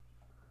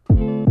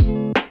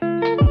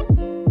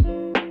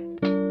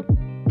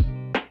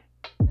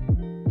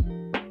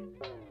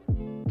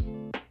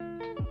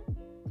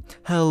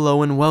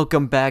Hello and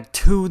welcome back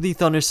to the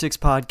Thunder 6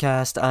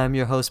 podcast. I'm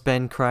your host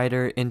Ben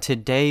Kreider, and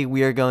today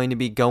we are going to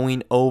be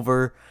going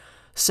over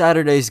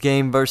Saturday's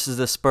game versus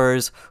the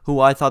Spurs,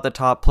 who I thought the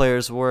top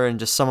players were, and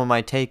just some of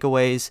my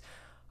takeaways,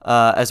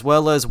 as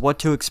well as what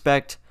to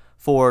expect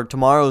for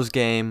tomorrow's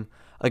game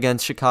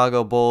against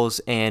Chicago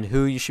Bulls and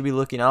who you should be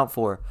looking out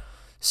for.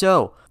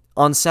 So,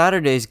 on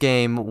Saturday's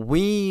game,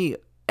 we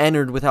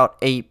entered without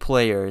 8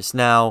 players.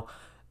 Now,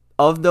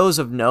 of those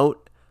of note,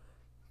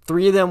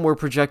 3 of them were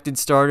projected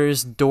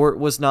starters. Dort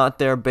was not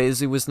there,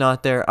 Bazley was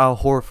not there, Al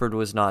Horford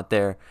was not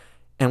there.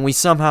 And we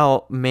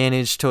somehow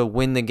managed to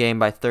win the game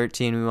by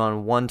 13. We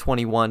won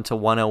 121 to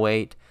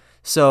 108.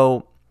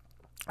 So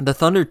the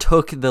Thunder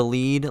took the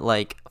lead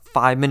like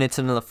 5 minutes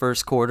into the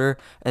first quarter,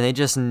 and they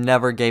just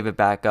never gave it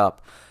back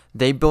up.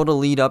 They built a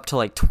lead up to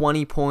like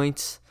 20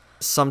 points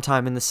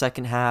sometime in the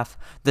second half.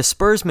 The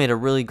Spurs made a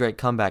really great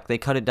comeback. They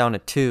cut it down to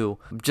 2,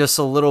 just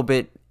a little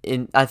bit.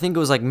 I think it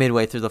was like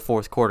midway through the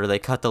fourth quarter. They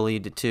cut the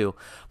lead to 2.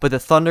 But the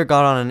Thunder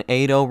got on an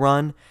 8-0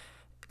 run.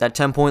 That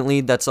 10-point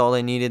lead, that's all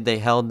they needed. They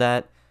held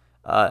that.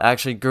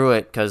 Actually grew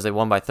it because they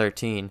won by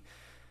 13.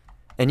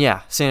 And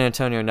yeah, San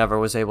Antonio never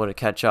was able to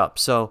catch up.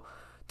 So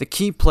the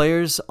key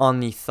players on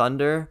the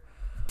Thunder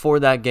for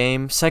that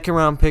game, second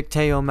round pick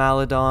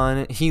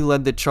MALEDON, he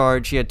led the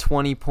charge. He had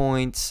 20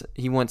 points.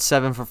 He went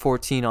 7 for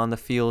 14 on the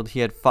field.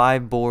 He had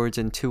 5 boards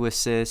and 2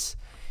 assists.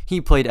 He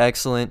played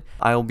excellent.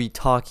 I will be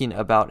talking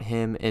about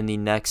him in the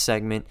next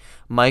segment.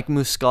 Mike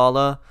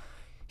Muscala,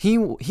 he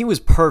was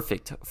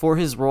perfect for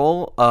his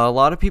role. A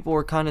lot of people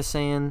were kind of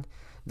saying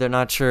they're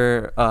not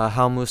sure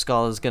how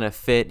Muscala is going to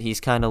fit.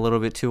 He's kind of a little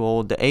bit too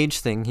old. The age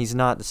thing, he's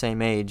not the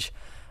same age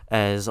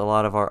as a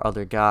lot of our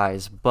other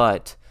guys,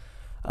 but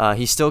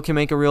he still can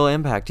make a real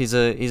impact. He's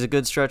a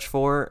good stretch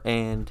four,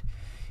 and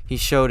he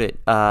showed it.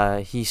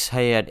 He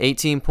had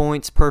 18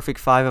 points, perfect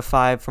 5 of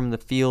 5 from the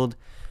field.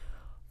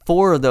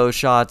 4 of those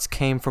shots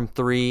came from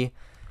 3,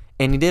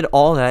 and he did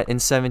all that in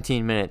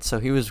 17 minutes, so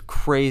he was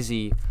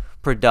crazy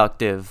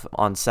productive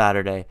on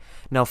Saturday.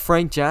 Now,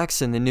 Frank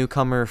Jackson, the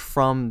newcomer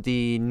from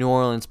the New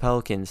Orleans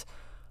Pelicans,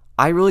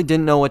 I really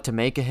didn't know what to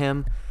make of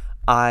him.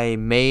 I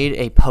made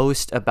a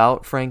post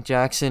about Frank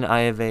Jackson.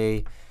 I have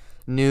a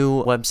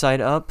new website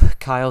up,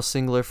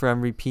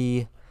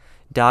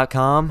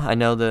 KyleSinglerForMVP.com. I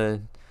know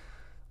the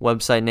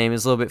website name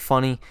is a little bit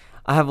funny.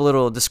 I have a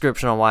little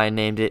description on why I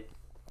named it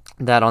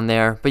that on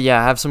there. But yeah,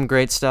 I have some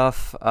great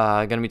stuff.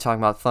 Going to be talking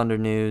about Thunder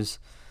news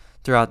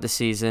throughout the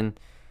season.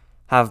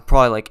 Have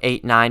probably like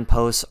 8-9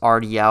 posts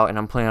already out, and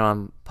I'm planning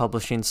on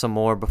publishing some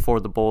more before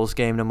the Bulls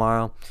game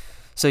tomorrow.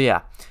 So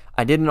yeah,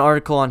 I did an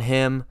article on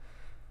him.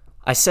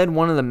 I said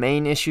one of the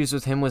main issues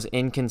with him was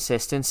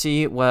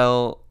inconsistency.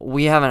 Well,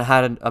 we haven't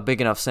had a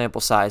big enough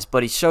sample size,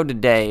 but he showed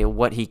today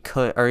what he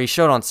could, or he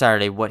showed on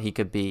Saturday what he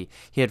could be.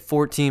 He had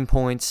 14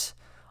 points,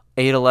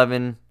 8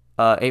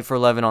 for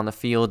 11 on the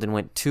field, and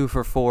went 2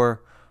 for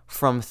 4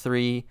 from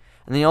 3.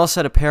 And then he also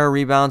had a pair of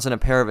rebounds and a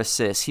pair of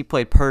assists. He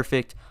played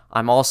perfect.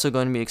 I'm also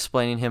going to be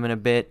explaining him in a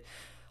bit.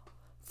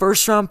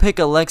 First round pick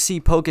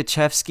Aleksej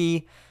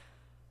Pokusevski,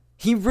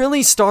 he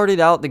really started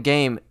out the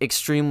game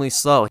extremely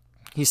slow.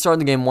 He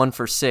started the game 1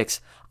 for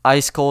 6.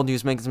 Ice cold. He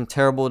was making some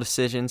terrible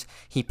decisions.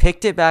 He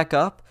picked it back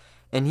up,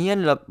 and he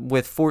ended up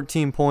with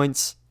 14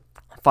 points,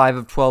 5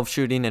 of 12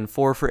 shooting, and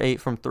 4 for 8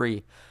 from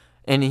 3.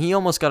 And he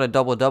almost got a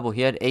double-double.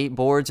 He had 8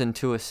 boards and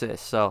 2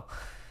 assists. So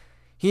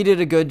he did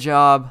a good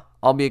job.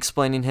 I'll be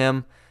explaining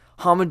him.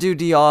 Hamidou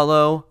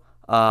Diallo,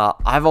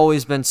 I've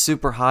always been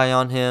super high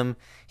on him.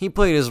 He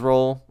played his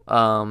role.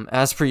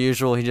 As per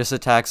usual, he just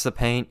attacks the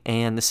paint,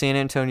 and the San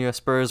Antonio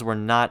Spurs were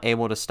not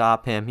able to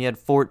stop him. He had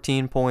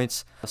 14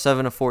 points,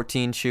 7 of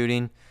 14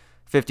 shooting,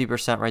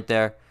 50% right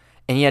there.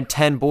 And he had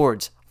 10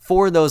 boards,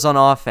 4 of those on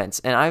offense.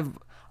 And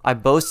I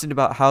boasted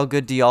about how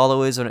good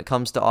Diallo is when it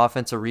comes to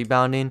offensive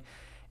rebounding.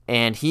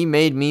 And he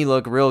made me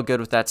look real good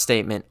with that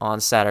statement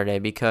on Saturday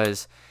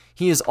because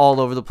he is all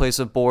over the place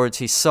with boards.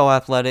 He's so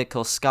athletic.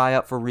 He'll sky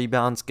up for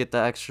rebounds, get the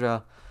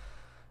extra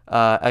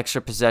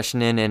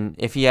possession in, and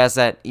if he has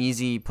that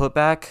easy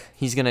putback,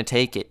 he's going to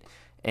take it.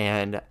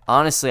 And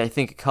honestly, I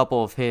think a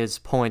couple of his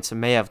points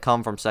may have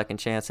come from second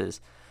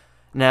chances.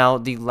 Now,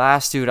 the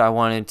last dude I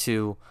wanted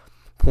to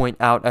point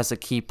out as a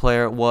key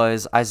player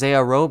was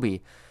Isaiah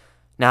Roby.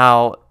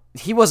 Now,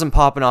 he wasn't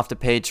popping off the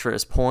page for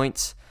his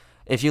points.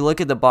 If you look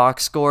at the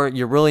box score,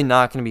 you're really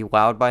not going to be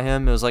wowed by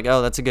him. It was like,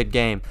 oh, that's a good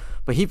game.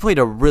 But he played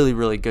a really,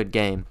 really good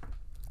game.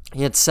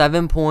 He had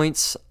 7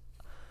 points,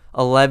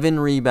 11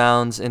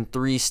 rebounds, and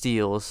 3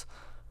 steals.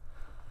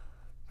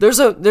 There's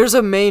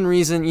a main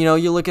reason,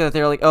 you look at it,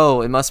 they're like,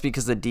 oh, it must be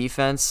because of the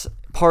defense.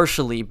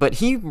 Partially, but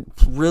he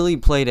really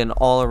played an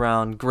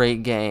all-around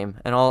great game,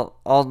 and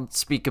I'll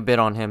speak a bit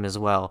on him as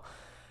well.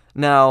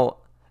 Now,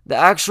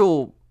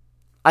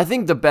 I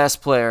think the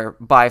best player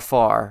by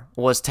far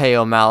was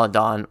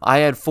MALEDON. I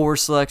had 4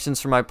 selections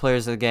for my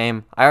players of the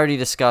game. I already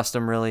discussed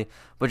them, really,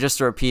 but just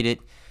to repeat it,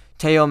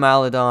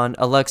 MALEDON,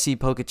 Aleksej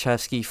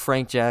Pokusevski,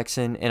 Frank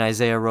Jackson, and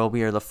Isaiah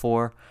Roby are the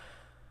 4.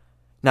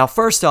 Now,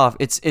 first off,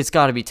 it's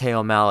got to be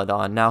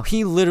MALEDON. Now,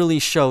 he literally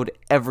showed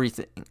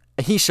everything.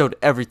 he showed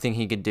everything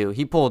he could do.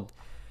 He pulled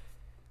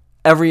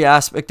every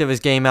aspect of his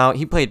game out.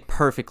 He played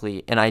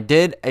perfectly, and I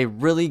did a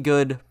really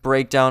good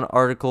breakdown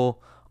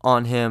article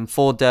on him,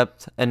 full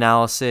depth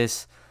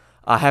analysis.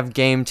 I have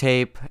game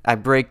tape. I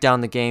break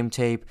down the game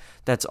tape.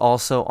 That's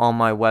also on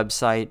my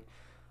website.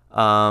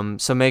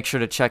 So make sure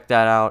to check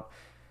that out.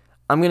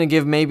 I'm going to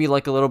give maybe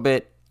like a little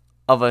bit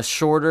of a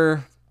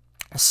shorter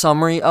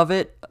summary of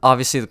it.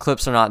 Obviously, the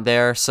clips are not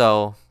there,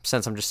 so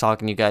since I'm just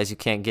talking to you guys, you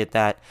can't get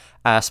that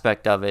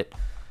aspect of it.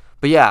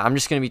 But yeah, I'm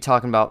just going to be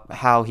talking about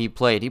how he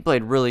played. He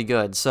played really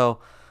good. So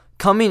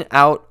coming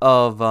out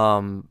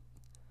of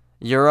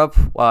Europe,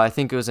 I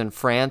think it was in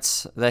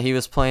France that he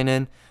was playing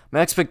in, my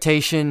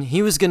expectation,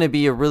 he was going to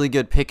be a really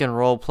good pick and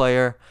roll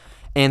player.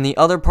 And the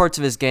other parts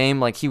of his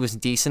game, like he was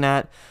decent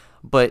at,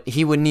 but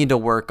he would need to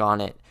work on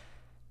it.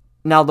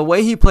 Now, the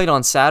way he played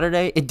on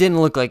Saturday, it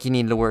didn't look like he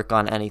needed to work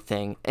on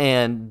anything.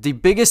 And the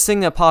biggest thing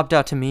that popped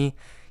out to me,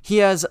 he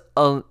has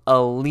an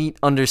elite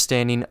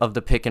understanding of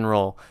the pick and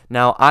roll.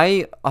 Now,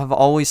 I have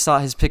always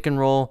thought his pick and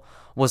roll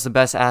was the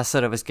best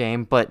asset of his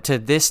game, but to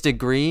this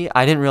degree,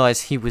 I didn't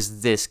realize he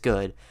was this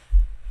good.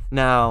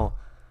 Now,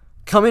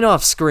 coming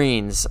off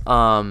screens,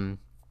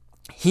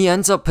 he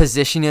ends up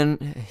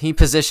he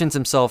positions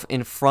himself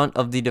in front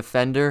of the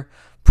defender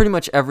pretty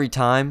much every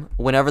time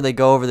whenever they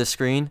go over the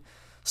screen.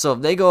 So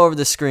if they go over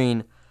the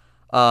screen,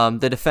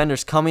 the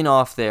defender's coming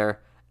off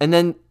there, and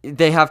then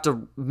they have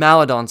to,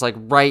 MALEDON's like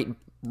right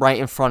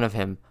in front of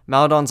him.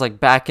 MALEDON's like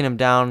backing him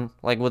down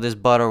like with his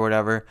butt or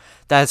whatever.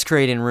 That's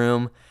creating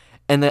room,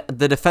 and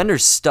the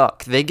defender's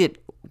stuck. They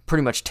get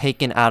pretty much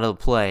taken out of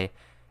the play,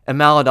 and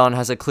MALEDON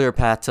has a clear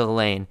path to the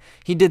lane.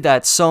 He did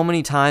that so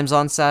many times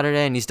on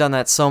Saturday, and he's done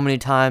that so many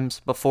times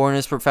before in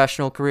his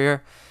professional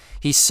career.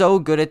 He's so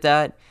good at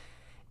that.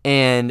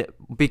 And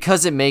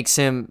because it makes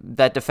him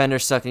that defender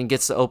stuck and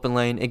gets the open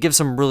lane, it gives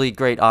some really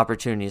great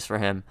opportunities for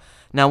him.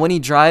 Now, when he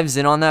drives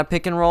in on that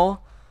pick and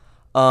roll,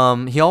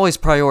 he always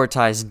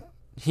prioritizes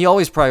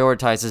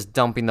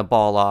dumping the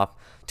ball off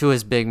to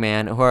his big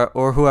man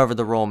or whoever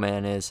the roll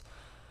man is.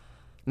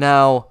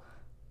 Now,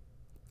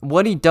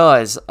 what he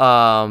does,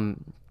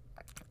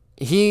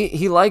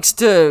 he likes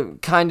to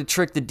kind of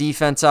trick the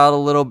defense out a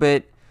little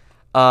bit.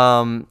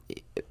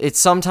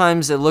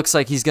 Sometimes it looks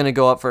like he's going to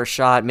go up for a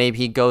shot. Maybe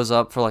he goes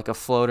up for like a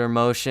floater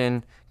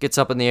motion, gets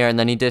up in the air, and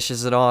then he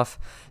dishes it off.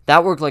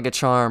 That worked like a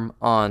charm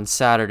on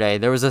Saturday.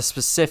 There was a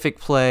specific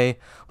play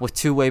with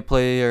two-way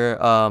player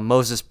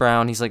Moses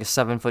Brown. He's like a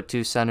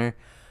 7'2" center.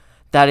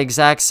 That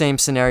exact same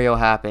scenario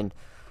happened.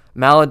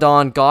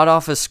 MALEDON got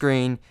off a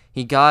screen.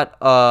 He got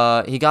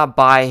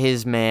by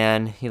his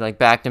man. He like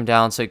backed him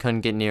down so he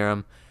couldn't get near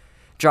him.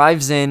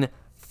 Drives in,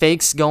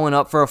 fakes going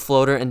up for a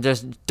floater, and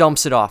just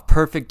dumps it off.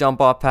 Perfect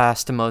dump-off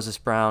pass to Moses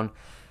Brown.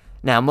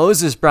 Now,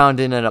 Moses Brown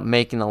didn't end up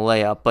making the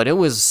layup, but it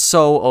was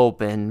so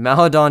open.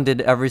 MALEDON did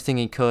everything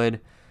he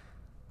could.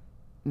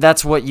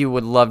 That's what you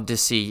would love to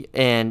see.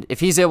 And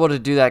if he's able to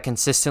do that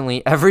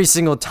consistently every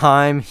single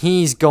time,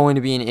 he's going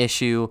to be an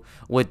issue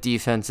with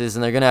defenses,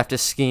 and they're going to have to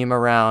scheme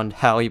around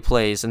how he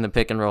plays in the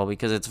pick and roll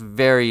because it's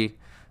very,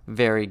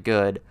 very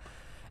good.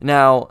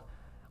 Now,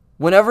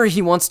 whenever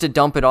he wants to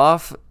dump it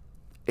off,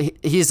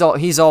 he's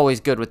always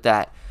good with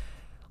that.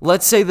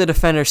 Let's say the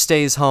defender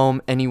stays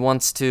home and he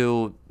wants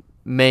to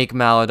make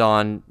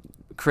MALEDON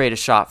create a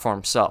shot for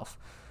himself.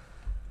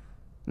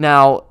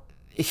 Now,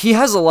 he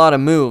has a lot of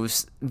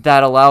moves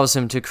that allows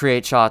him to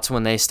create shots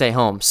when they stay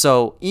home.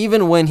 So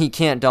even when he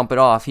can't dump it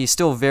off, he's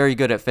still very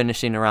good at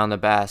finishing around the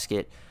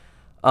basket.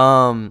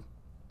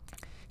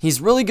 He's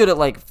really good at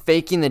like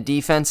faking the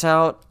defense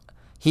out.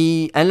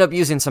 He ended up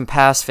using some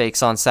pass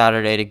fakes on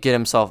Saturday to get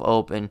himself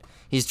open.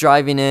 He's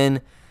driving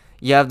in.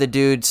 You have the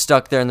dude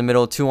stuck there in the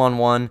middle,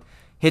 2-on-1,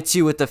 hits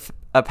you with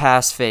a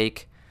pass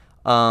fake.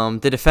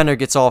 The defender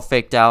gets all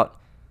faked out.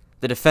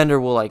 The defender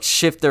will like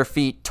shift their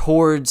feet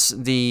towards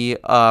the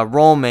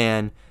roll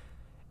man,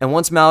 and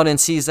once MALEDON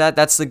sees that,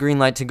 that's the green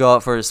light to go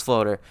out for his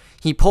floater.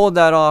 He pulled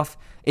that off.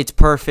 It's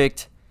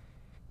perfect.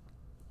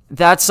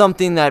 That's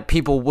something that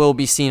people will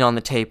be seeing on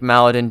the tape,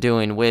 MALEDON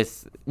doing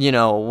with,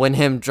 when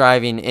him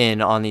driving in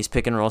on these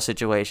pick and roll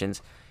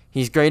situations.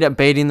 He's great at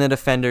baiting the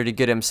defender to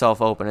get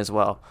himself open as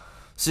well.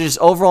 So just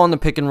overall in the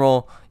pick and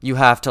roll, you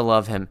have to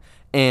love him.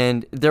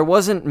 And there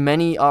wasn't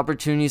many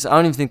opportunities. I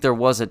don't even think there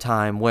was a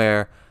time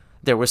where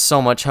there was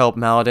so much help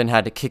MALEDON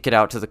had to kick it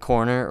out to the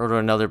corner or to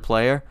another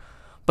player.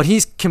 But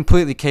he's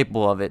completely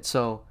capable of it.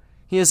 So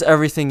he has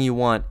everything you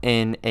want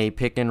in a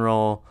pick and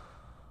roll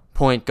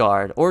point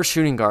guard or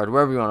shooting guard,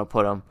 wherever you want to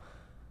put him.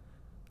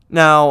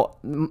 Now,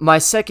 my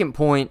second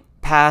point,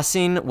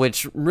 passing,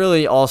 which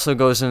really also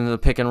goes into the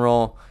pick and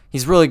roll.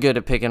 He's really good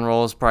at pick and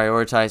rolls,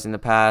 prioritizing the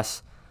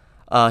pass.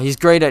 He's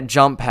great at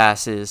jump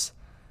passes.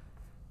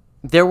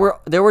 There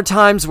were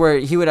times where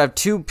he would have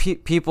two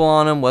people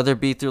on him, whether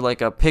it be through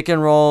like a pick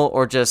and roll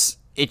or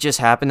it just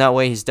happened that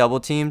way. He's double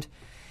teamed.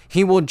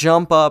 He will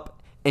jump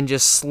up and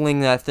just sling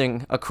that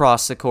thing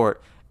across the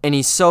court, and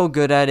he's so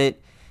good at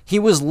it. he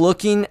was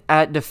looking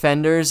at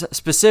defenders,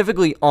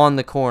 specifically on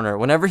the corner.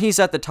 Whenever he's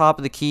at the top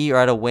of the key or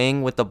at a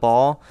wing with the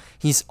ball,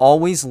 he's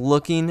always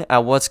looking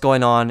at what's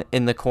going on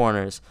in the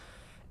corners.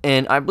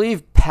 And I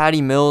believe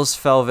Patty Mills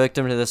fell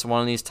victim to this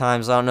one of these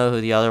times. I don't know who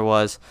the other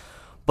was.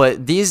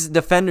 But these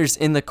defenders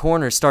in the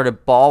corner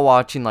started ball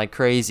watching like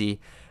crazy,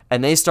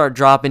 and they start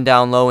dropping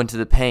down low into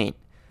the paint.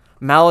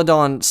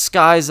 MALEDON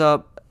skies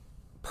up,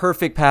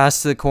 perfect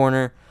pass to the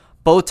corner.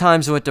 Both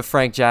times it went to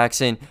Frank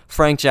Jackson.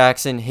 Frank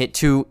Jackson hit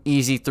 2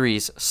 easy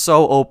threes,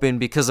 so open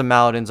because of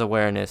MALEDON's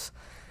awareness.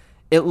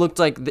 It looked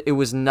like it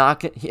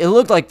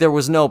looked like there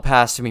was no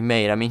pass to be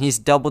made. I mean, he's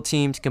double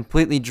teamed,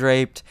 completely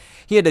draped.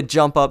 He had to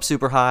jump up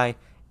super high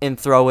and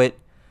throw it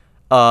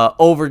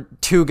over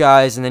 2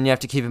 guys, and then you have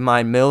to keep in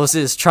mind Mills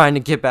is trying to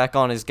get back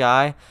on his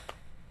guy.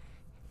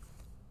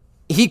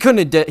 He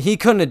couldn't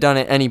have done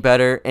it any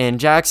better, and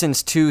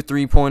Jackson's 2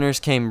 3-pointers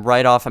came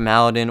right off of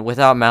MALEDON.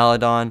 Without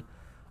MALEDON,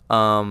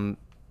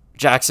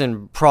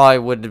 Jackson probably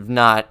would have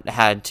not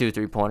had 2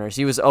 3-pointers.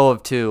 He was 0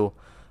 of 2,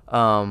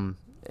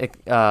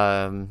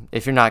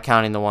 if you're not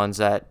counting the ones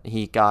that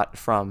he got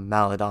from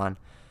MALEDON.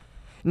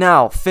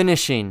 Now,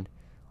 finishing.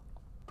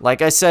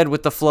 Like I said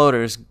with the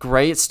floaters,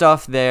 great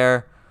stuff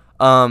there.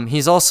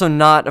 He's also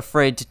not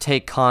afraid to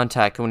take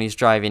contact when he's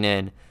driving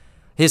in.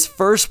 His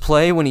first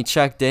play when he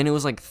checked in, it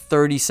was like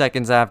 30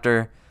 seconds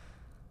after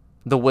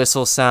the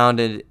whistle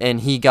sounded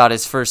and he got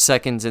his first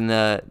seconds in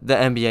the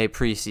NBA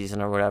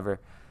preseason or whatever.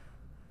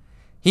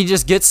 He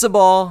just gets the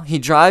ball, he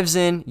drives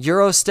in,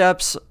 Euro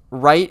steps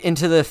right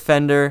into the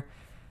defender,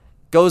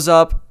 goes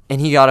up,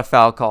 and he got a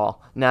foul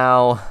call.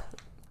 Now,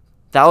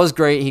 that was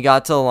great. He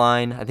got to the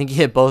line. I think he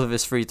hit both of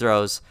his free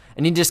throws,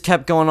 and he just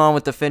kept going on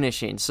with the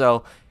finishing.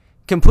 So,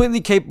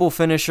 completely capable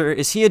finisher.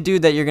 Is he a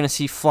dude that you're going to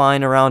see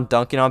flying around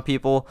dunking on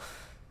people?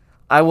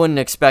 I wouldn't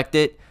expect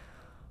it.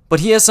 But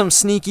he has some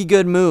sneaky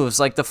good moves,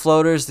 like the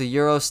floaters, the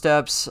Euro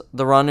steps,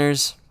 the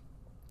runners.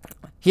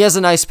 He has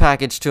a nice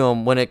package to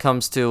him when it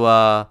comes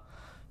to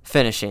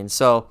finishing.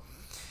 So,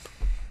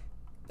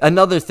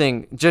 another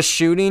thing, just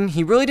shooting.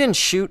 He really didn't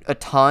shoot a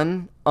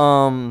ton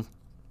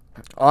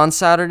on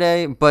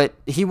Saturday, but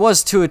he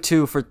was 2 of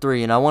 2 for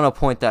 3, and I want to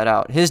point that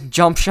out. His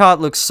jump shot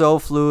looks so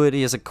fluid.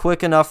 He has a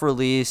quick enough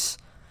release,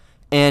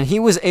 and he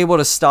was able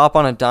to stop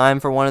on a dime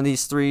for one of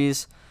these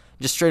threes.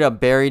 Just straight up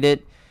buried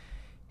it.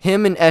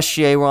 Him and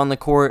SGA were on the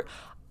court.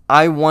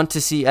 I want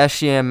to see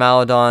SGA and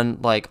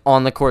MALEDON like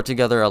on the court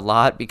together a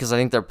lot because I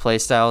think their play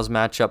styles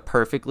match up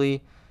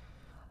perfectly.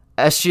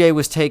 SGA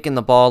was taking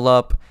the ball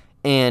up,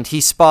 and he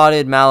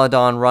spotted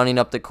MALEDON running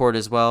up the court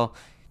as well.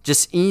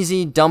 Just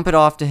easy, dump it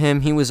off to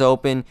him. He was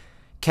open,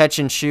 catch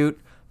and shoot,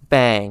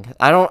 bang.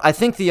 I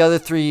think the other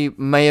 3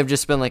 may have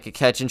just been like a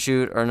catch and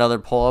shoot or another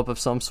pull up of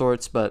some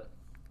sorts, but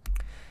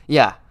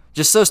yeah,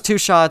 just those 2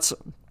 shots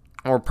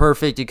were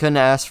perfect. You couldn't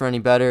ask for any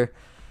better.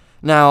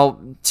 Now,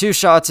 2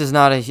 shots is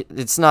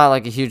it's not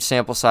like a huge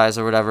sample size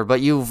or whatever,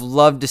 but you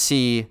love to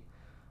see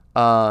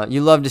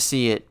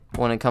it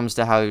when it comes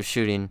to how he was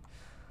shooting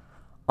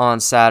on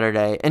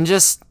Saturday. And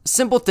just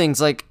simple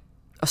things like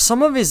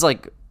some of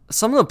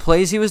the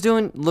plays he was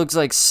doing looks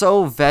like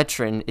so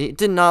veteran. It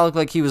did not look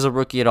like he was a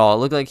rookie at all. It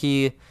looked like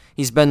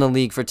he's been in the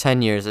league for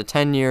 10 years, a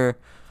 10-year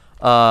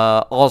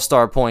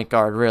all-star point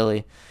guard,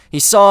 really. He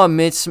saw a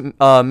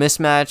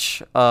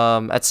mismatch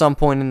at some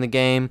point in the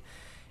game.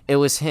 It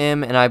was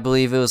him, and I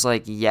believe it was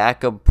like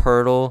Jakob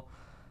Poeltl.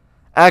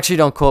 Actually,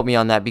 don't quote me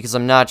on that because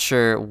I'm not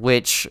sure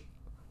which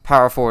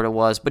power forward it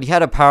was, but he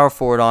had a power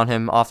forward on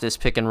him off this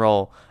pick and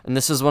roll. And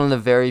this is one of the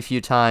very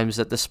few times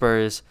that the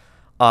Spurs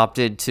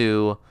opted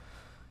to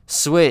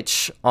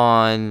switch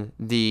on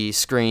the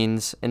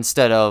screens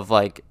instead of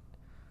like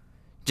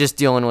just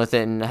dealing with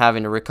it and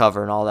having to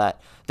recover and all that.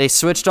 They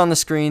switched on the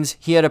screens.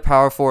 He had a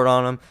power forward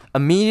on him.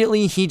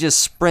 Immediately, he just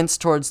sprints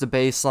towards the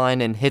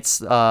baseline and hits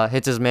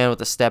his man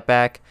with a step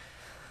back.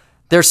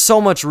 There's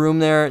so much room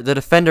there. The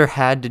defender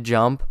had to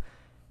jump,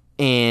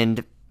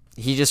 and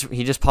he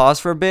just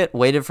paused for a bit,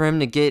 waited for him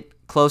to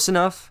get close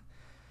enough,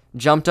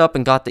 jumped up,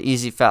 and got the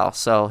easy foul.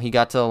 So he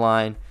got to the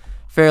line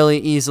fairly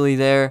easily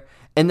there.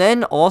 And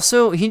then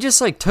also, he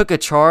just like took a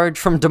charge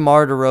from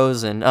DeMar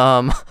DeRozan.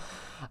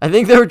 I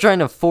think they were trying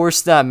to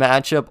force that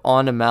matchup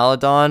onto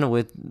MALEDON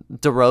with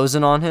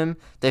DeRozan on him.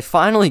 They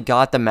finally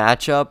got the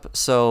matchup,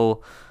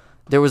 so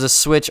there was a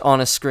switch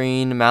on a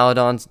screen.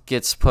 MALEDON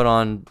gets put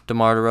on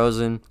DeMar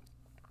DeRozan,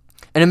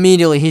 and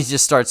immediately he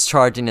just starts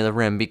charging to the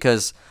rim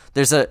because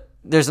there's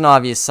an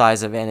obvious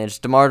size advantage.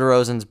 DeMar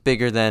DeRozan's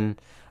bigger than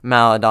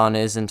MALEDON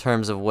is in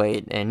terms of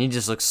weight, and he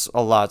just looks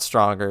a lot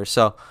stronger.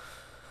 So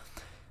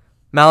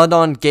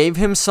MALEDON gave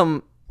him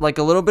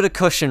a little bit of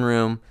cushion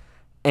room.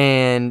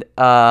 And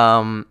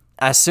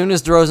as soon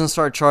as DeRozan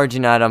started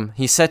charging at him,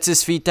 he sets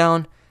his feet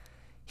down.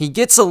 He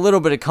gets a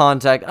little bit of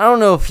contact. I don't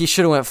know if he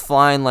should have went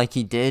flying like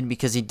he did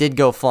because he did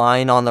go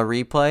flying on the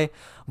replay.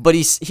 But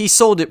he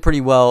sold it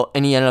pretty well,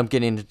 and he ended up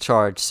getting to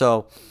charge.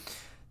 So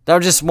that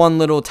was just one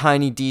little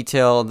tiny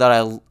detail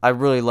that I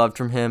really loved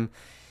from him.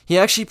 He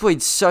actually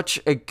played such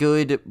a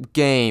good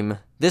game.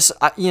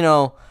 I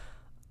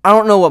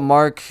don't know what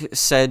Mark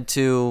said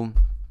to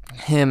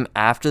him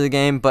after the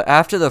game, but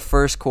after the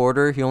first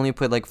quarter, he only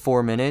played like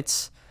 4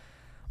 minutes.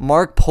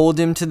 Mark pulled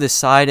him to the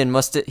side and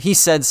he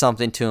said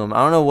something to him. I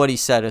don't know what he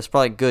said. It was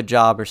probably good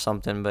job or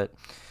something, but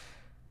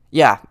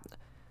yeah,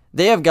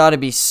 they have got to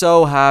be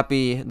so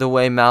happy the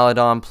way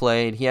MALEDON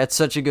played. He had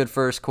such a good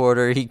first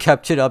quarter. He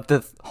kept it up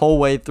the whole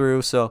way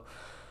through. So,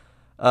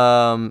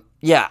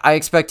 yeah, I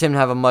expect him to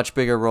have a much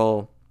bigger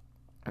role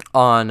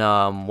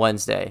on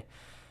Wednesday.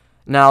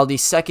 Now, the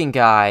second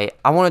guy,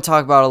 I want to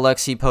talk about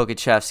Alexei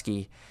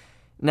Pokachevsky.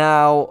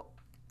 Now,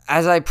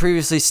 as I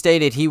previously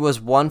stated, he was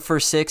 1 for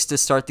 6 to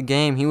start the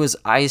game. He was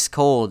ice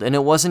cold, and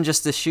it wasn't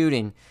just the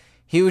shooting.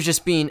 He was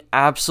just being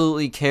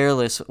absolutely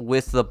careless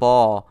with the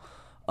ball.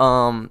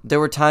 There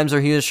were times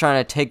where he was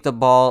trying to take the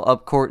ball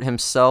up court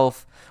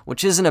himself,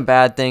 which isn't a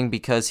bad thing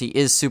because he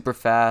is super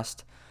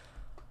fast.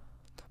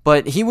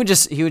 But he would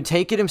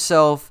take it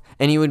himself,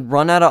 and he would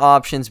run out of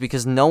options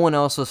because no one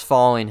else was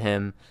following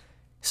him.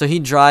 So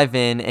he'd drive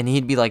in, and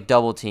he'd be like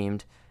double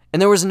teamed.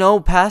 And there was no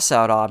pass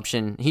out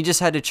option. He just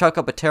had to chuck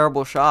up a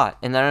terrible shot,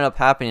 and that ended up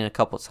happening a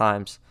couple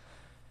times.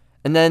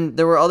 And then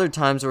there were other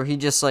times where he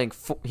just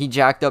he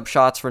jacked up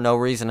shots for no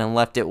reason and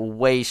left it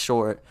way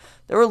short.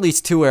 There were at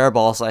least 2 air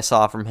balls I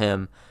saw from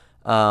him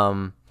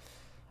out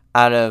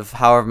of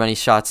however many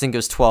shots. I think it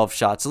was 12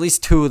 shots. At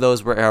least 2 of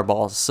those were air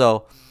balls.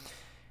 So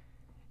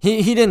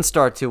he didn't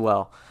start too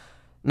well.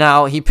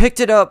 Now, he picked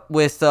it up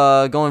with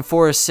going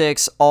 4 or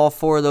 6, all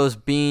 4 of those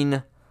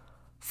being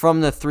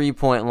from the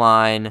three-point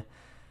line.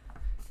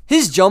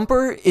 His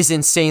jumper is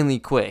insanely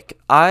quick.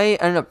 I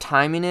ended up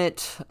timing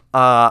it.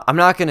 I'm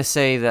not going to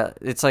say that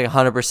it's like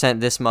 100%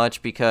 this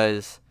much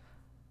because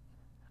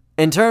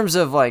in terms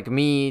of like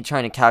me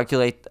trying to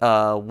calculate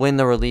when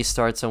the release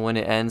starts and when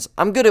it ends,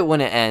 I'm good at when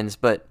it ends,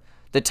 but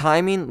the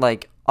timing,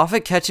 like off a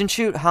catch and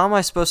shoot, how am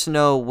I supposed to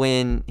know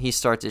when he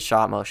starts his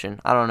shot motion?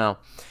 I don't know.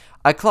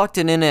 I clocked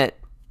it in at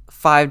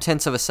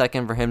 0.5 of a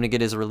second for him to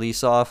get his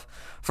release off.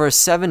 For a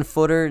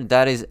 7-footer,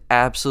 that is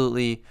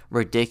absolutely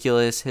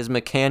ridiculous. His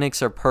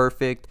mechanics are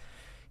perfect.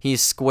 He's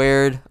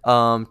squared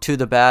to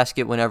the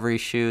basket whenever he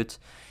shoots.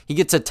 He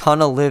gets a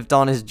ton of lift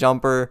on his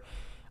jumper.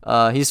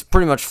 He's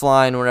pretty much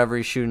flying whenever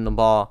he's shooting the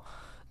ball.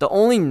 The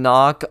only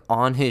knock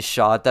on his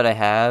shot that I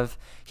have,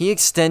 he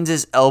extends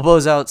his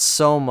elbows out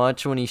so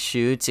much when he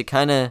shoots. It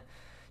kind of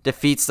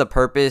defeats the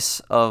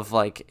purpose of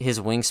like his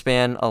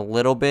wingspan a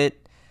little bit.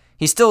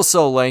 He's still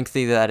so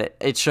lengthy that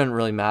it shouldn't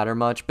really matter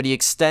much, but he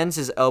extends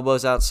his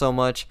elbows out so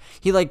much.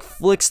 He like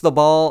flicks the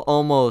ball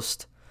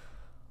almost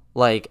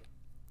like,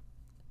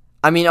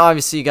 I mean,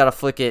 obviously you got to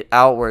flick it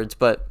outwards,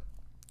 but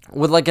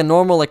with like a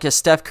normal, like a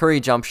Steph Curry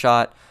jump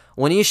shot,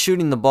 when he's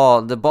shooting the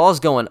ball's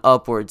going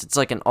upwards. It's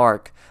like an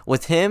arc.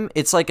 With him,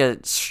 it's like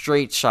a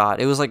straight shot.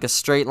 It was like a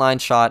straight line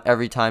shot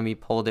every time he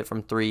pulled it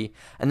from 3,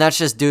 and that's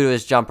just due to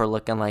his jumper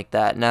looking like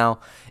that. Now,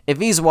 if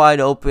he's wide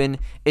open,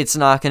 it's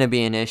not going to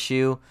be an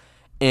issue.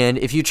 And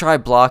if you try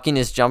blocking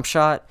his jump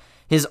shot,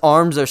 his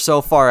arms are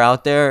so far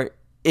out there,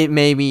 it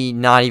may be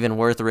not even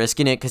worth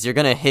risking it because you're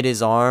going to hit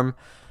his arm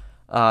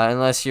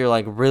unless you're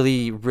like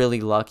really,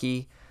 really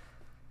lucky.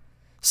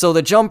 So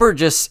the jumper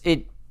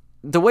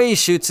the way he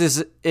shoots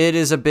is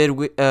a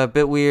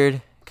bit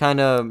weird, kind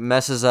of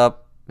messes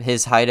up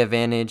his height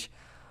advantage.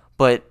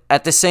 But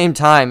at the same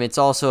time, it's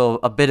also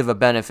a bit of a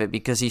benefit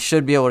because he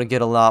should be able to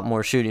get a lot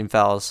more shooting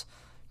fouls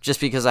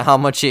just because of how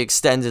much he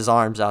extends his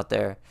arms out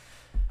there.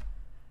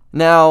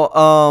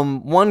 Now,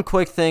 one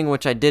quick thing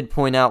which I did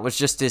point out was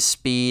just his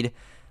speed.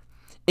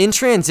 In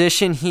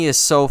transition, he is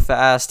so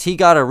fast. He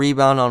got a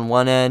rebound on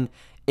one end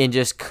and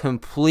just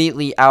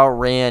completely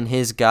outran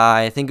his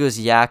guy. I think it was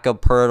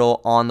Jakob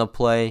Poeltl on the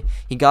play.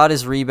 He got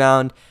his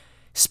rebound,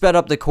 sped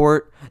up the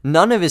court.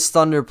 None of his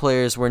Thunder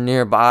players were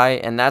nearby,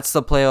 and that's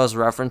the play I was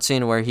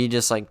referencing where he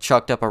just like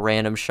chucked up a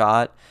random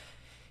shot.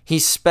 He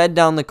sped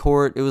down the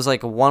court. It was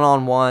like a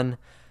one-on-one.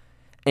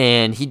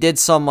 And he did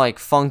some like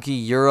funky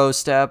Euro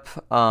step,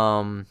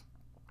 and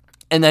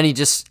then he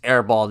just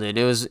airballed it.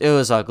 It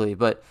was ugly,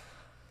 but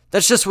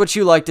that's just what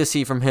you like to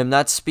see from him.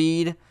 That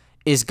speed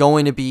is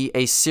going to be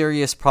a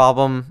serious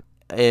problem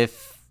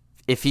if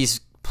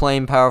he's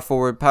playing power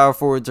forward. Power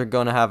forwards are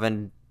going to have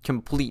a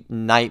complete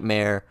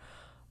nightmare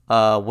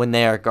when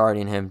they are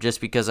guarding him,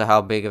 just because of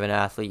how big of an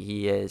athlete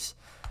he is.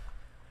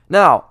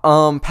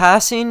 Now,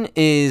 passing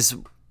is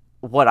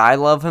what I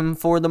love him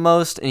for the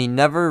most, and he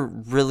never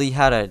really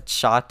had a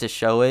shot to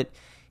show it.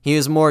 He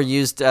was more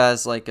used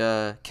as like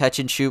a catch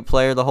and shoot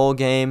player the whole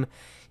game.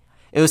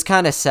 It was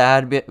kind of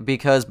sad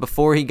because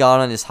before he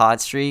got on his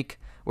hot streak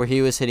where he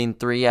was hitting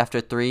 3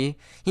 after 3,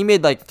 he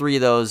made like 3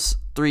 of those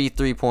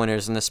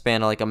 3-pointers in the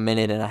span of like a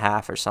minute and a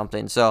half or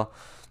something. So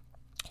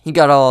he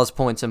got all his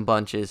points in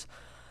bunches.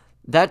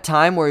 That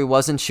time where he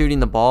wasn't shooting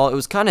the ball, it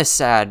was kind of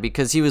sad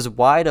because he was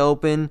wide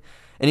open.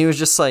 And he was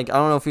just like, I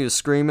don't know if he was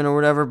screaming or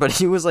whatever, but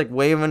he was like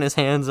waving his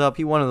hands up.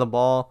 He wanted the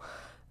ball.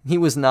 He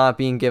was not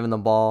being given the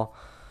ball.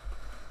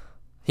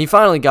 He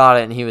finally got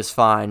it and he was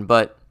fine.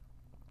 But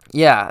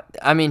yeah,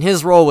 I mean,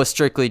 his role was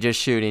strictly just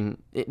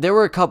shooting. There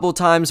were a couple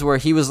times where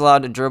he was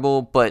allowed to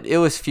dribble, but it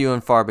was few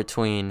and far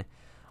between.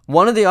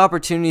 one of the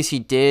opportunities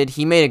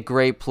he made a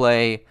great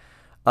play.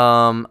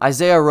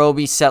 Isaiah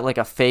Roby set like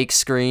a fake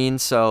screen,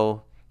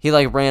 so he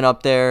like ran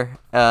up there,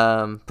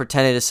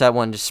 pretended to set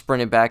one, just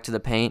sprinted back to the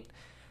paint.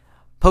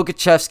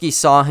 Pokusevski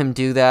saw him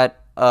do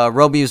that.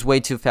 Roby was way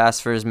too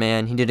fast for his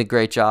man. He did a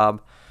great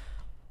job.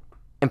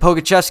 And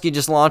Pokusevski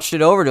just launched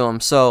it over to him.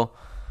 So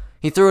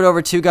he threw it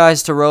over two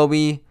guys to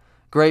Roby.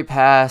 Great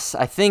pass.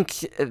 I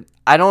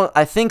don't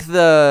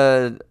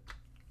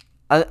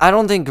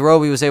think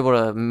Roby was able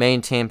to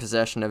maintain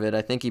possession of it.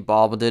 I think he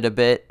bobbled it a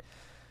bit.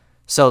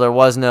 So there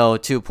was no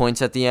 2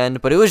 points at the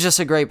end, but it was just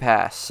a great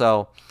pass.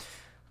 So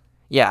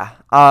yeah,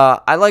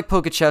 I like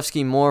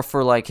Pokusevski more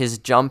for like his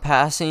jump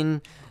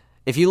passing.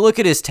 If you look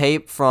at his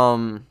tape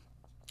from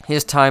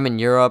his time in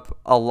Europe,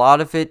 a lot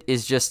of it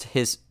is just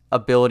his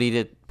ability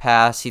to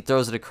pass. He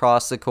throws it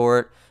across the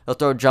court. He'll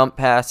throw jump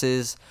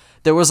passes.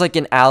 There was like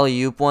an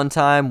alley-oop one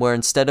time where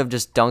instead of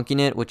just dunking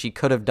it, which he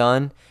could have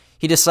done,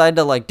 he decided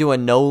to like do a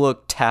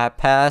no-look tap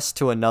pass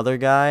to another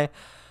guy.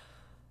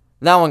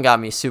 That one got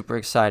me super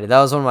excited. That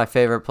was one of my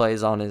favorite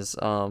plays on his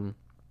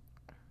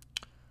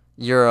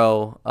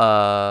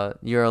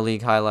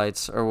EuroLeague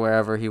highlights or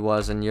wherever he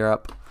was in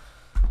Europe.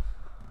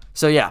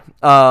 So yeah,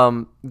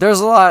 there's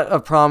a lot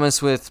of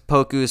promise with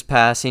Poku's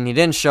passing. He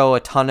didn't show a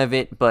ton of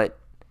it, but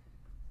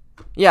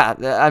yeah,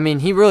 I mean,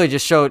 he really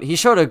just showed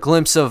a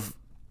glimpse of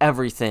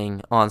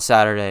everything on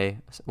Saturday,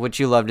 which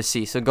you love to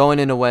see. So going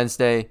into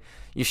Wednesday,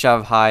 you should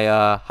have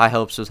high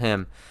hopes with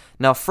him.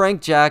 Now,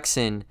 Frank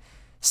Jackson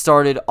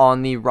started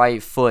on the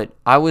right foot.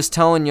 I was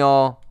telling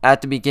y'all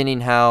at the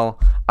beginning how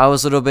I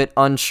was a little bit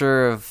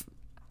unsure of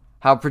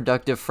how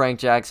productive Frank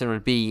Jackson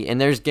would be.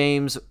 And there's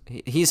games,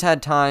 he's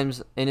had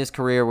times in his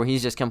career where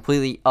he's just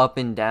completely up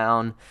and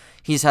down.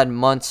 He's had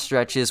month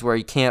stretches where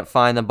he can't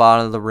find the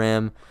bottom of the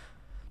rim.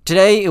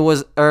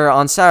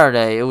 On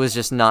Saturday, it was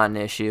just not an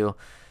issue.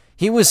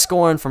 He was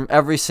scoring from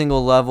every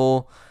single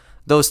level.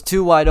 Those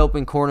two wide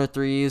open corner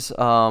threes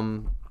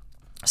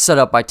set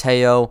up by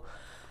Teo,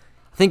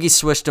 I think he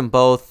switched them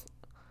both.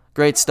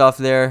 Great stuff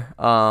there.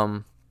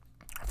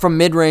 From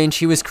mid-range,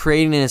 he was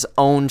creating his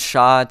own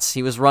shots.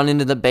 He was running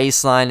to the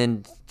baseline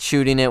and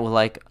shooting it with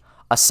like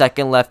a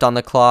second left on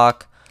the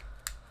clock.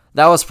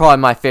 That was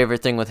probably my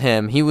favorite thing with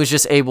him. He was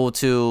just able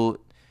to...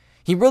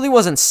 He really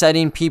wasn't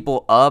setting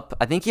people up.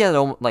 I think he had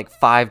like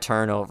 5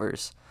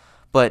 turnovers.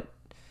 But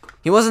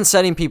he wasn't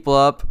setting people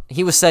up.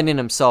 He was setting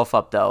himself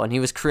up, though. And he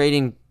was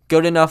creating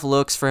good enough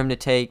looks for him to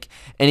take.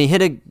 And he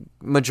hit a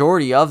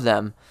majority of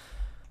them.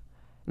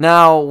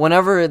 Now,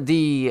 whenever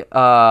the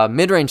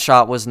mid-range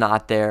shot was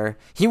not there,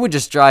 he would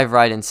just drive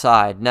right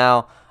inside.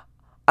 Now,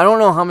 I don't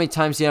know how many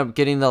times he ended up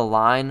getting to the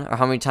line or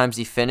how many times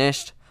he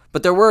finished,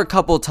 but there were a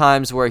couple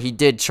times where he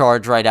did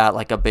charge right at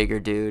like a bigger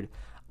dude.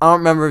 I don't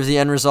remember if the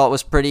end result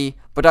was pretty,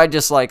 but I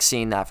just like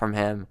seeing that from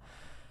him.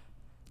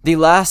 The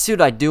last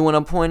dude I do want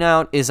to point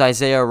out is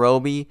Isaiah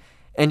Roby,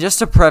 and just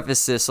to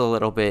preface this a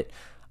little bit,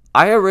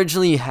 I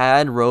originally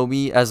had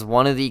Roby as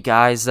one of the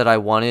guys that I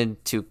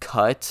wanted to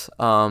cut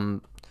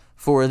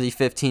for the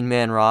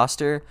 15-man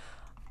roster.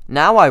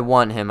 Now I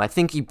want him. I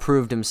think he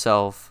proved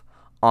himself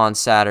on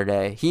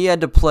Saturday. He had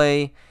to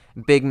play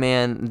big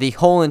man the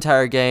whole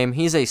entire game.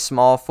 He's a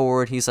small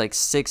forward. He's like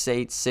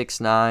 6'8",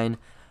 6'9".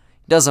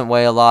 Doesn't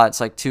weigh a lot.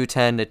 It's like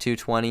 210 to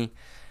 220.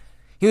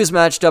 He was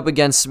matched up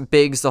against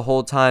bigs the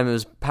whole time. It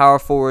was power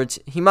forwards.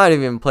 He might have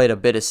even played a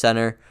bit of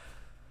center.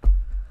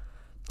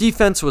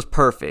 Defense was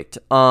perfect.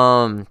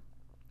 The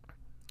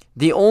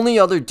only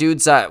other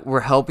dudes that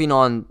were helping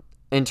on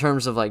in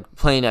terms of like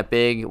playing at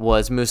big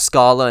was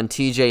Muscala and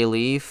TJ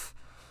Leaf.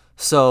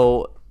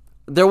 So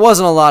there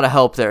wasn't a lot of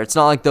help there. It's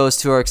not like those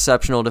two are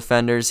exceptional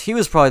defenders. He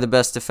was probably the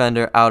best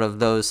defender out of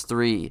those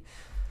three.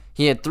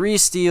 He had 3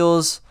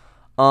 steals.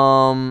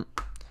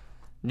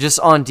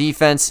 Just on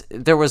defense,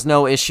 there was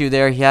no issue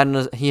there. He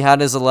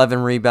had his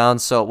 11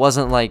 rebounds, so it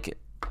wasn't like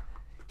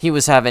he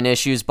was having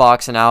issues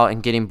boxing out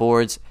and getting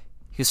boards.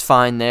 He was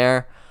fine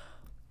there.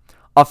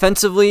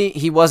 Offensively,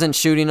 he wasn't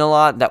shooting a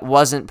lot. That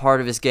wasn't part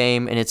of his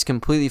game, and it's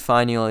completely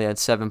fine. He only had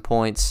 7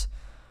 points.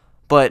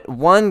 But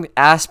one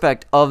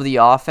aspect of the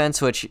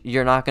offense, which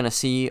you're not going to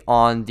see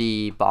on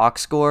the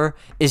box score,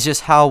 is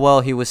just how well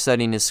he was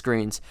setting his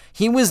screens.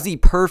 He was the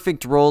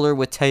perfect roller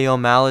with Teo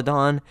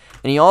MALEDON,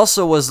 and he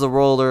also was the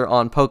roller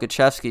on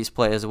Pokusevski's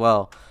play as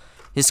well.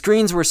 His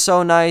screens were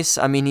so nice.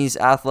 I mean, he's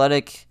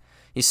athletic.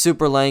 He's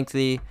super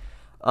lengthy.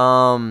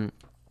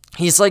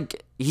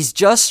 He's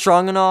just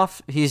strong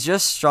enough. He's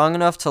just strong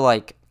enough to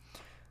like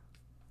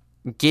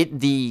get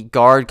the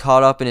guard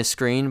caught up in his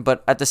screen,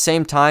 but at the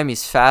same time,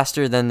 he's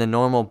faster than the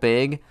normal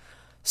big,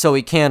 so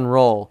he can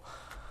roll.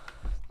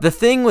 The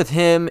thing with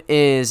him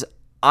is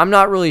I'm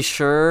not really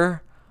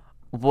sure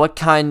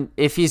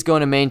if he's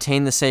going to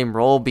maintain the same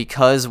role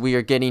because we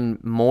are getting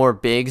more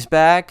bigs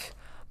back,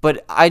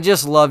 but I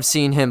just love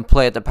seeing him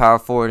play at the power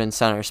forward and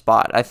center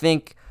spot. I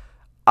think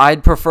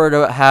I'd prefer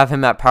to have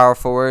him at power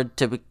forward,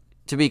 to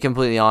be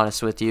completely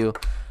honest with you.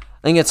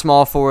 I think at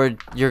small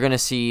forward, you're going to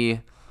see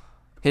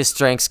his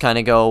strengths kind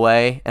of go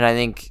away, and I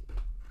think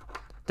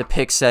the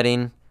pick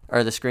setting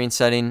or the screen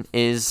setting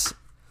is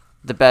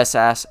the best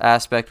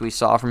aspect we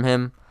saw from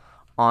him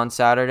on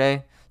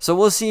Saturday. So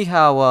we'll see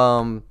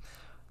how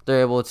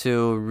they're able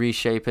to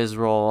reshape his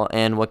role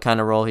and what kind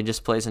of role he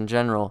just plays in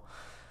general.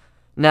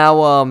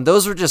 Now,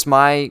 those were just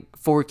my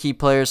 4 key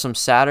players from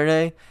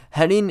Saturday.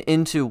 Heading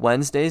into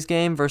Wednesday's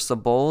game versus the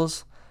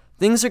Bulls,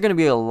 things are going to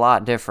be a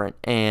lot different,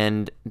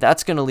 and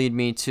that's going to lead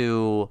me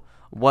to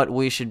what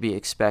we should be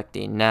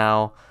expecting.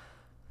 Now,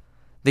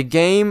 the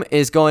game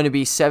is going to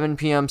be 7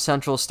 p.m.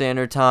 Central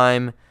Standard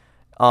Time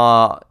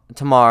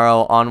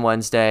tomorrow on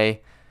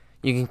Wednesday.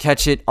 You can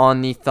catch it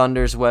on the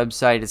Thunder's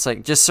website. It's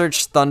like, just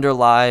search Thunder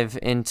Live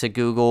into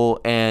Google,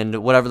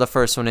 and whatever the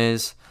first one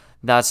is,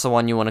 that's the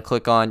one you want to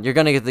click on. You're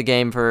going to get the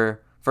game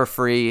for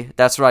free.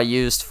 That's what I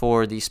used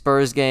for the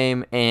Spurs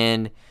game,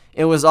 and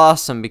it was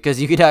awesome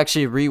because you could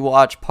actually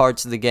rewatch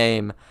parts of the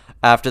game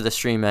after the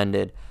stream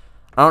ended.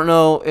 I don't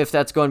know if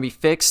that's going to be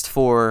fixed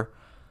for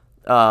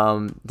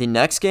the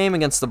next game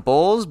against the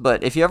Bulls,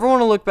 but if you ever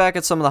want to look back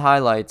at some of the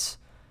highlights,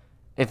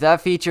 if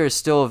that feature is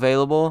still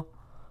available,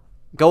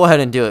 go ahead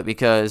and do it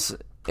because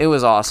it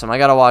was awesome. I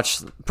got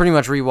to pretty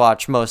much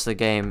rewatch most of the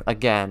game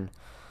again.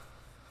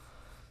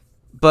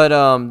 But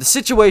the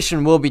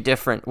situation will be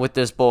different with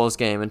this Bulls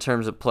game in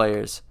terms of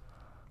players.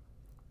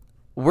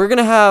 We're going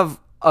to have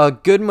a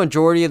good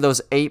majority of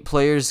those 8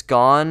 players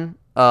gone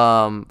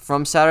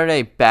from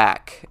Saturday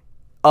back.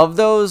 Of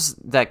those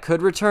that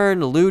could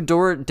return, Lou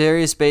Dort,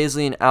 Darius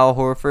Bazley, and Al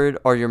Horford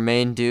are your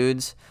main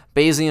dudes.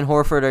 Bazley and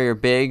Horford are your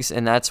bigs,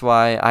 and that's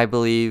why I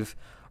believe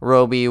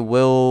Roby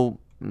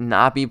will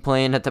not be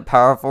playing at the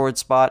power forward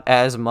spot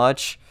as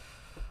much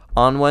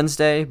on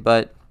Wednesday,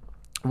 but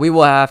we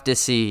will have to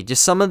see.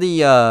 Just some of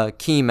the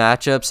key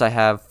matchups I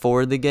have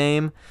for the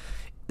game.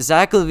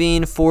 Zach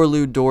LaVine for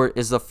Lou Dort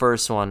is the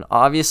first one.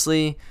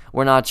 Obviously,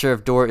 we're not sure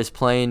if Dort is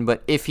playing,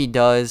 but if he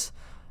does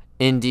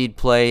indeed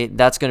play,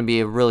 that's going to be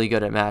a really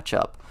good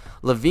matchup.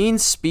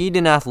 LaVine's speed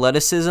and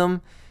athleticism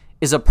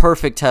is a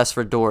perfect test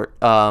for Dort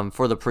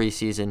for the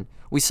preseason.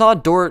 We saw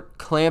Dort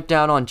clamp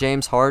down on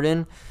James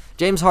Harden.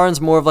 James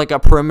Harden's more of like a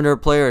perimeter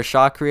player, a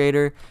shot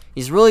creator.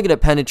 He's really good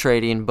at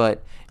penetrating,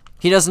 but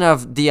he doesn't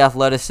have the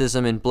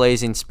athleticism and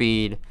blazing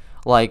speed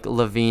like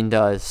LaVine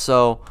does.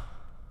 So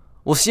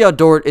we'll see how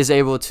Dort is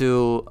able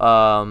to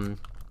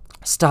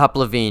stop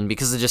LaVine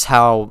because of just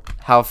how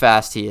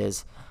fast he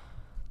is.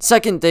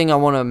 Second thing I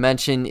want to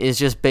mention is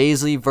just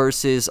Bazley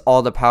versus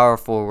all the power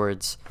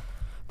forwards.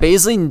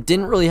 Bazley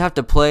didn't really have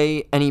to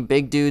play any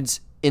big dudes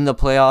in the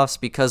playoffs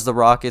because the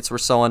Rockets were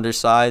so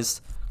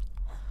undersized.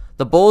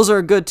 The Bulls are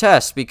a good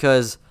test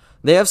because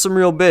they have some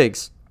real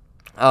bigs.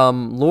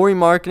 Lauri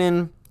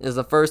Markkanen is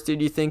the first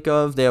dude you think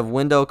of. They have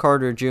Wendell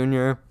Carter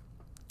Jr.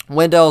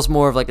 Wendell's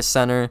more of like a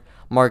center.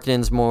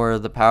 Markkanen's more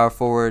of the power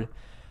forward.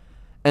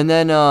 And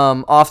then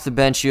off the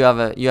bench you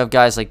have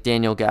guys like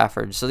Daniel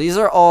Gafford. So these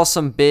are all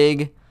some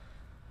big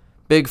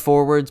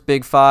forwards,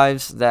 big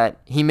fives that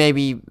he may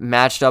be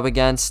matched up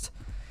against.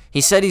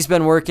 He said he's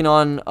been working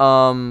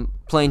on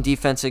playing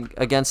defense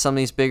against some of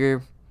these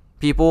bigger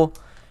people,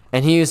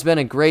 and he has been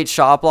a great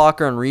shot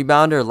blocker and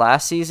rebounder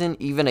last season,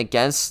 even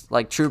against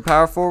like true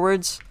power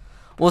forwards.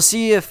 We'll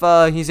see if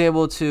he's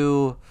able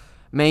to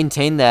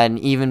maintain that and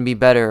even be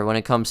better when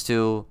it comes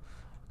to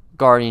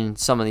guarding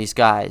some of these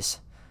guys.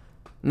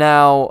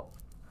 Now,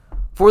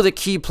 for the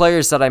key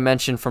players that I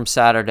mentioned from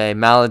Saturday,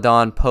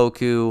 MALEDON,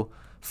 Poku,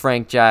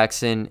 Frank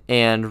Jackson,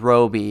 and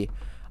Roby,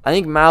 I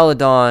think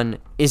MALEDON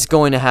is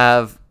going to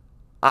have,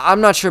 I'm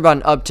not sure about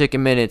an uptick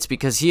in minutes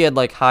because he had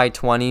like high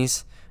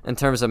 20s in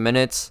terms of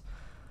minutes.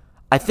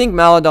 I think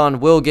MALEDON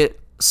will get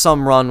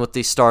some run with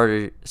the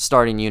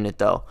starting unit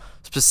though,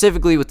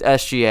 specifically with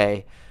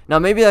SGA. Now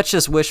maybe that's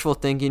just wishful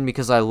thinking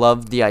because I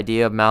love the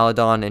idea of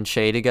MALEDON and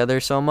Shea together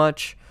so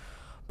much,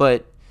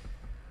 but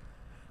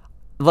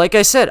like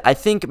I said, I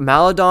think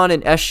MALEDON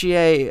and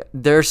SGA,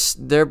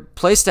 their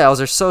play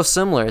styles are so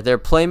similar. They're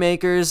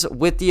playmakers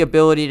with the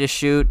ability to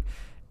shoot.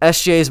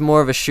 SGA is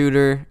more of a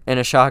shooter and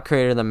a shot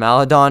creator than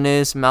MALEDON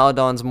is.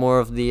 MALEDON's more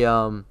of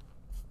the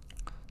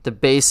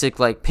basic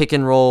like pick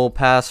and roll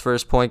pass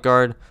first point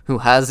guard who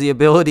has the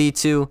ability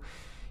to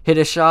hit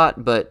a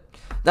shot, but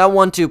that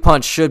 1-2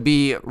 punch should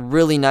be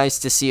really nice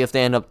to see if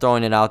they end up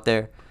throwing it out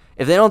there.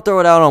 If they don't throw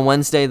it out on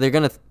Wednesday, they're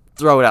going to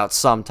throw it out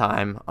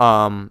sometime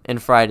in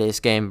Friday's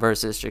game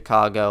versus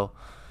Chicago.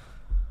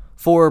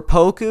 For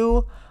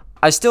Poku,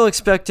 I still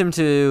expect him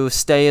to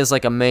stay as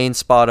like a main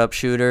spot-up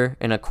shooter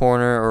in a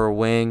corner or a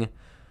wing.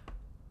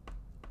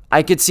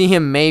 I could see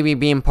him maybe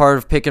being part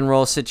of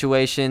pick-and-roll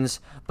situations,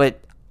 but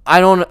I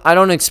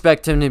don't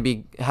expect him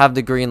to have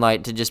the green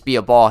light to just be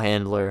a ball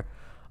handler.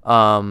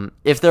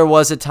 If there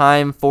was a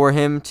time for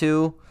him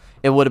to,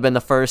 it would have been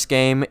the first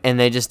game, and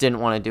they just didn't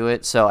want to do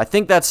it. So I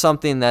think that's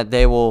something that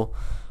they will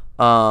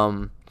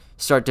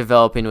start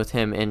developing with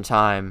him in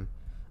time,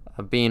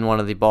 being one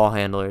of the ball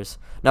handlers.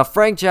 Now,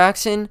 Frank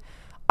Jackson,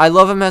 I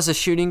love him as a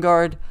shooting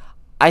guard.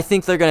 I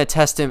think they're going to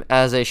test him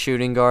as a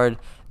shooting guard.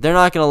 They're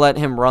not going to let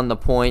him run the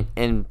point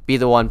and be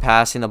the one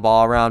passing the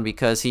ball around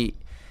because he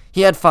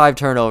had 5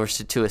 turnovers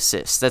to 2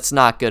 assists. That's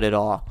not good at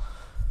all.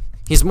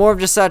 He's more of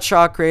just that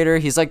shot creator.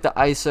 He's like the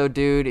ISO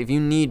dude. If you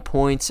need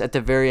points at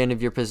the very end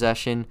of your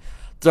possession,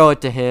 throw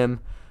it to him.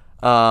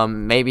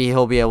 Maybe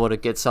he'll be able to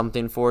get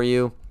something for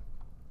you.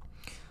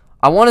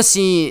 I want to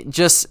see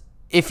just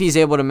if he's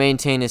able to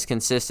maintain his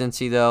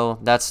consistency, though.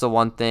 That's the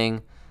one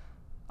thing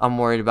I'm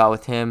worried about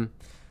with him.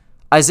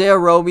 Isaiah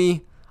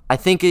Roby, I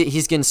think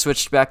he's getting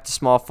switched back to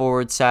small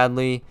forward,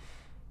 sadly.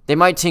 They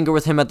might tinker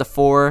with him at the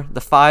 4. The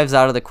 5's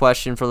out of the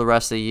question for the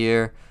rest of the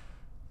year.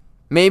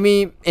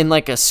 Maybe in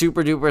like a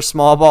super duper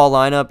small ball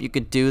lineup you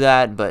could do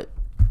that, but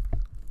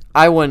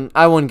I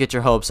wouldn't get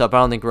your hopes up. I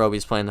don't think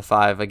Roby's playing the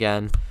 5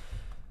 again.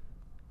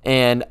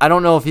 And I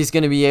don't know if he's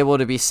going to be able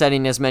to be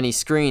setting as many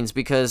screens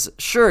because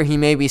sure, he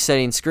may be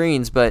setting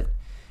screens, but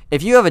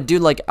if you have a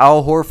dude like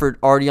Al Horford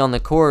already on the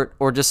court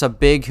or just a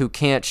big who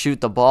can't shoot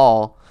the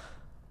ball,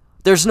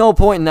 there's no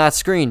point in that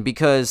screen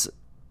because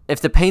if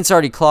the paint's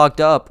already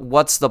clogged up,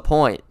 what's the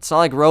point? It's not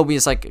like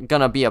Roby's like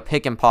going to be a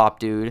pick and pop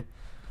dude.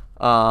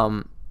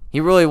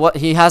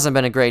 He hasn't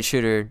been a great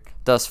shooter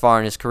thus far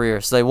in his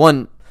career, so they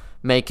wouldn't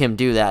make him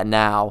do that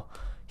now.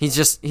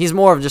 He's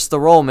more of just the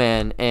roll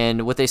man,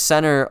 and with a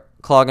center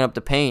clogging up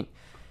the paint,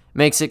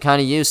 makes it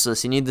kind of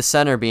useless. You need the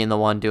center being the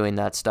one doing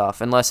that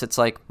stuff, unless it's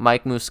like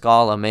Mike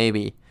Muscala,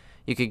 maybe.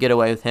 You could get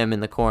away with him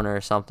in the corner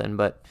or something,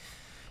 but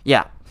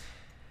yeah.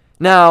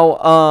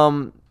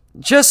 Now,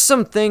 just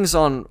some things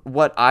on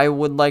what I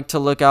would like to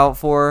look out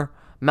for.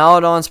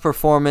 MALEDON's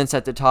performance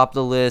at the top of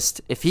the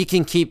list. If he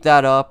can keep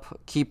up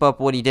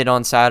what he did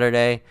on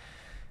Saturday,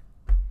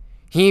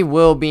 he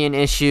will be an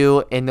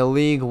issue, and the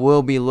league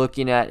will be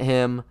looking at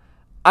him.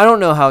 I don't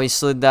know how he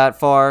slid that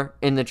far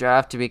in the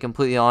draft, to be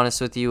completely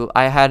honest with you.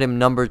 I had him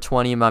number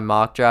 20 in my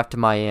mock draft to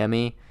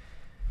Miami.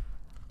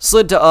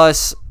 Slid to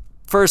us,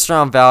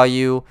 first-round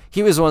value.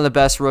 He was one of the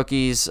best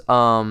rookies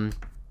in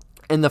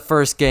the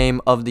first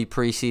game of the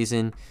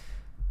preseason.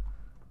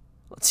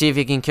 Let's see if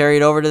he can carry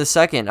it over to the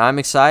second. I'm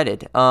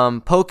excited.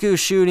 Poku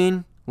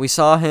shooting, we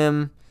saw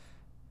him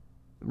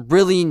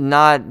really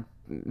not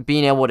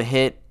being able to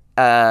hit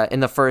in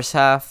the first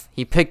half.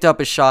 He picked up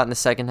his shot in the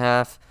second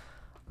half.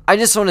 I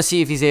just want to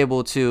see if he's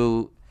able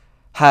to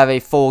have a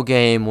full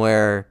game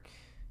where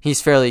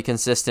he's fairly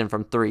consistent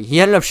from 3. He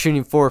ended up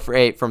shooting 4 for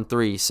 8 from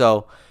 3,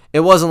 so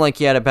it wasn't like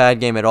he had a bad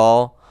game at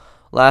all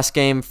last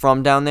game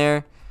from down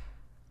there.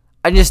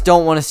 I just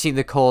don't want to see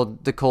the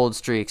cold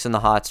streaks and the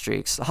hot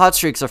streaks. The hot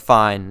streaks are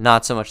fine,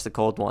 not so much the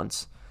cold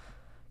ones.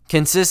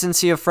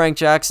 Consistency of Frank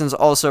Jackson's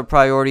also a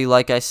priority,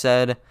 like I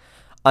said.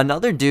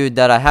 Another dude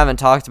that I haven't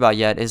talked about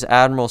yet is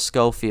Admiral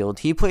Schofield.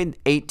 He played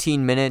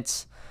 18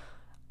 minutes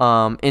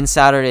in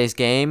Saturday's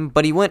game,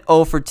 but he went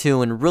 0 for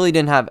 2 and really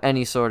didn't have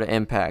any sort of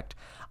impact.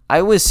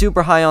 I was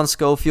super high on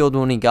Schofield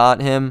when he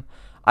got him.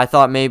 I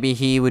thought maybe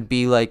he would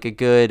be like a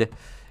good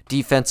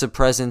defensive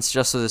presence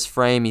just with his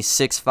frame. He's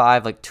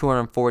 6'5", like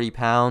 240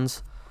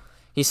 pounds.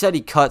 He said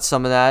he cut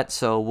some of that,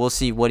 so we'll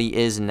see what he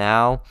is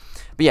now.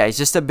 But yeah, he's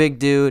just a big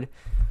dude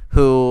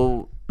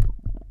who,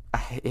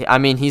 I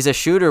mean, he's a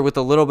shooter with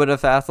a little bit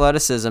of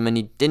athleticism, and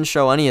he didn't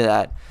show any of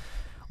that.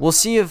 We'll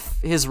see if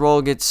his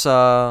role gets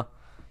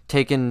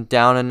taken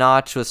down a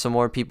notch with some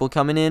more people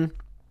coming in.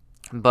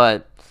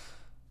 But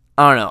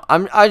I don't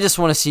know. I just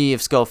want to see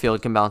if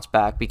Schofield can bounce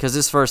back because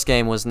his first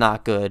game was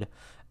not good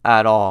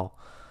at all.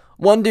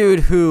 One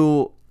dude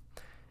who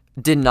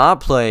did not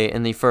play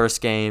in the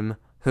first game,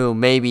 who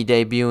may be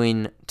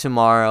debuting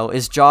tomorrow,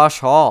 is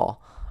Josh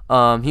Hall.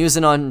 He was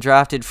an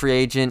undrafted free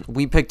agent.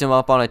 We picked him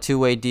up on a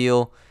 2-way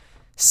deal.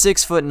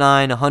 6'9",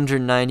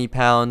 190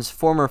 pounds,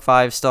 former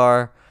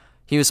 5-star.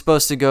 He was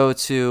supposed to go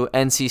to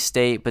NC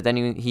State, but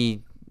then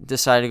he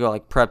decided to go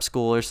like prep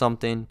school or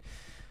something.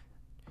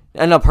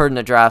 Ended up hurting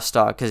the draft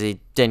stock because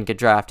he didn't get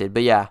drafted.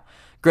 But yeah,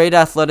 great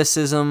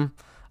athleticism.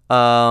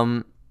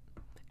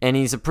 And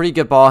he's a pretty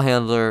good ball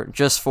handler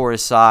just for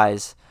his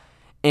size.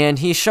 And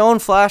he's shown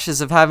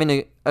flashes of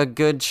having a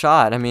good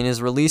shot. I mean,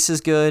 his release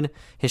is good.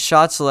 His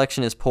shot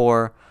selection is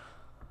poor.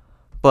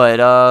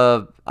 But,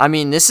 I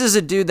mean, this is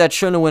a dude that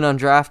shouldn't have went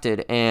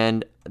undrafted.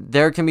 And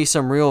there can be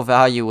some real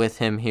value with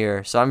him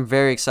here. So I'm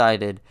very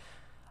excited.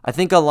 I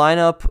think a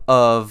lineup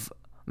of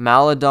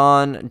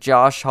MALEDON,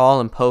 Josh Hall,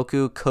 and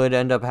Poku could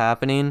end up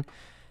happening.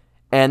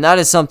 And that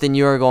is something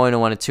you're going to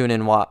want to tune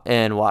in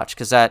and watch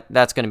because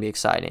that's going to be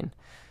exciting.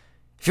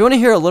 If you want to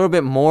hear a little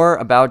bit more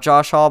about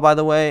Josh Hall, by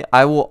the way,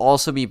 I will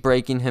also be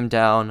breaking him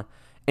down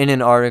in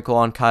an article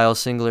on Kyle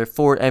Singler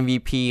for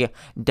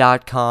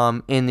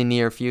MVP.com in the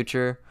near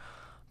future.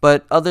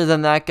 But other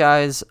than that,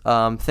 guys,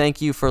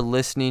 thank you for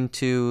listening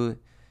to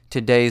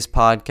today's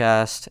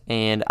podcast,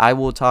 and I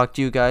will talk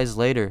to you guys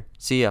later.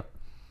 See ya.